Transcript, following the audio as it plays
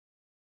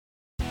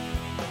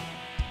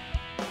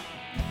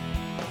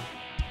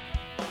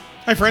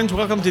Hi, friends.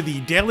 Welcome to the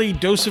Daily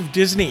Dose of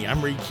Disney.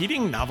 I'm Ray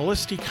Keating,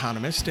 novelist,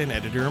 economist, and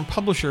editor and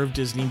publisher of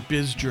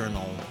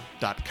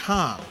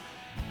DisneyBizJournal.com.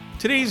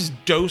 Today's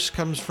dose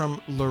comes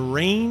from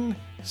Lorraine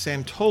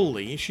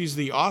Santoli. She's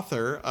the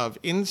author of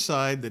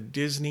Inside the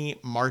Disney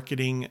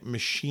Marketing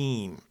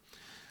Machine.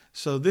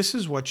 So this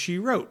is what she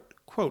wrote.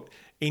 Quote,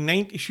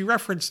 she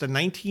referenced a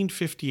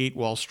 1958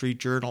 Wall Street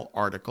Journal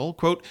article,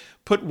 quote,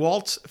 put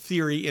Walt's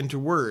theory into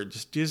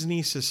words.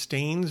 Disney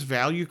sustains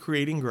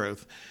value-creating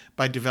growth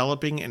by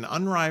developing an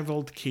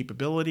unrivaled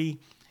capability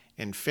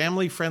in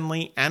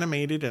family-friendly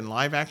animated and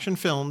live-action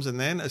films and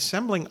then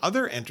assembling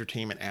other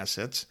entertainment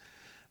assets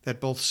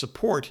that both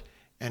support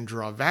and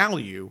draw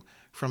value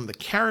from the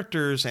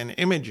characters and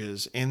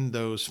images in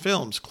those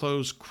films,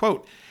 close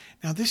quote.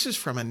 Now, this is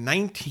from a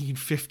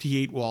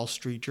 1958 Wall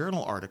Street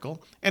Journal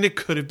article, and it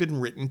could have been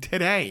written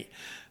today.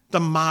 The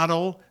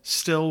model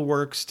still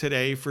works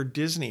today for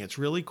Disney. It's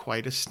really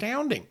quite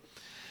astounding.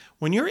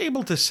 When you're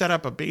able to set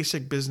up a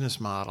basic business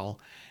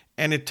model,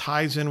 and it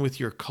ties in with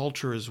your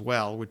culture as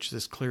well, which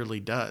this clearly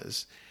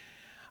does,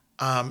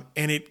 and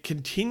it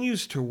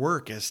continues to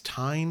work as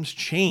times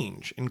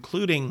change,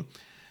 including,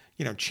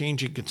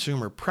 changing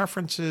consumer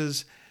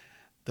preferences,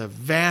 the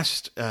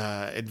vast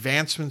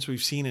advancements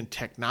we've seen in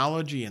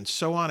technology and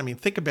so on. I mean,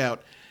 think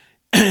about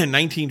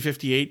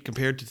 1958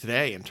 compared to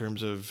today in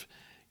terms of,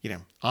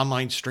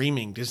 online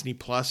streaming, Disney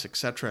Plus,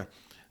 etc.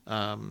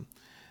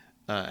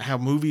 How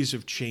movies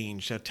have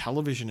changed, how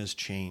television has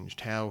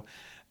changed, how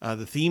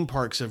the theme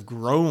parks have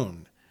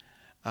grown,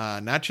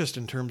 not just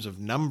in terms of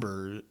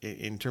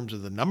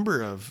the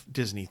number of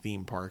Disney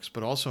theme parks,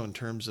 but also in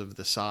terms of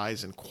the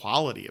size and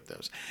quality of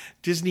those.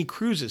 Disney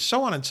cruises,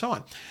 so on and so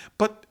on.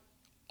 But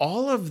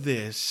all of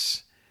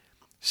this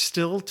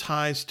still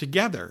ties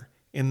together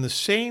in the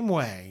same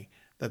way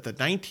that the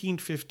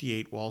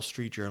 1958 Wall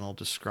Street Journal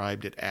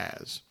described it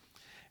as.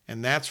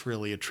 And that's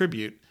really a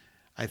tribute,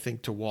 I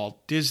think, to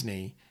Walt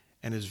Disney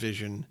and his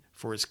vision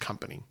for his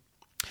company.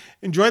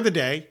 Enjoy the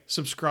day,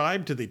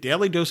 subscribe to the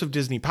Daily Dose of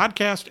Disney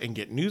podcast, and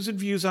get news and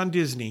views on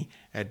Disney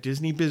at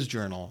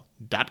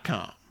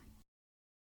DisneyBizJournal.com.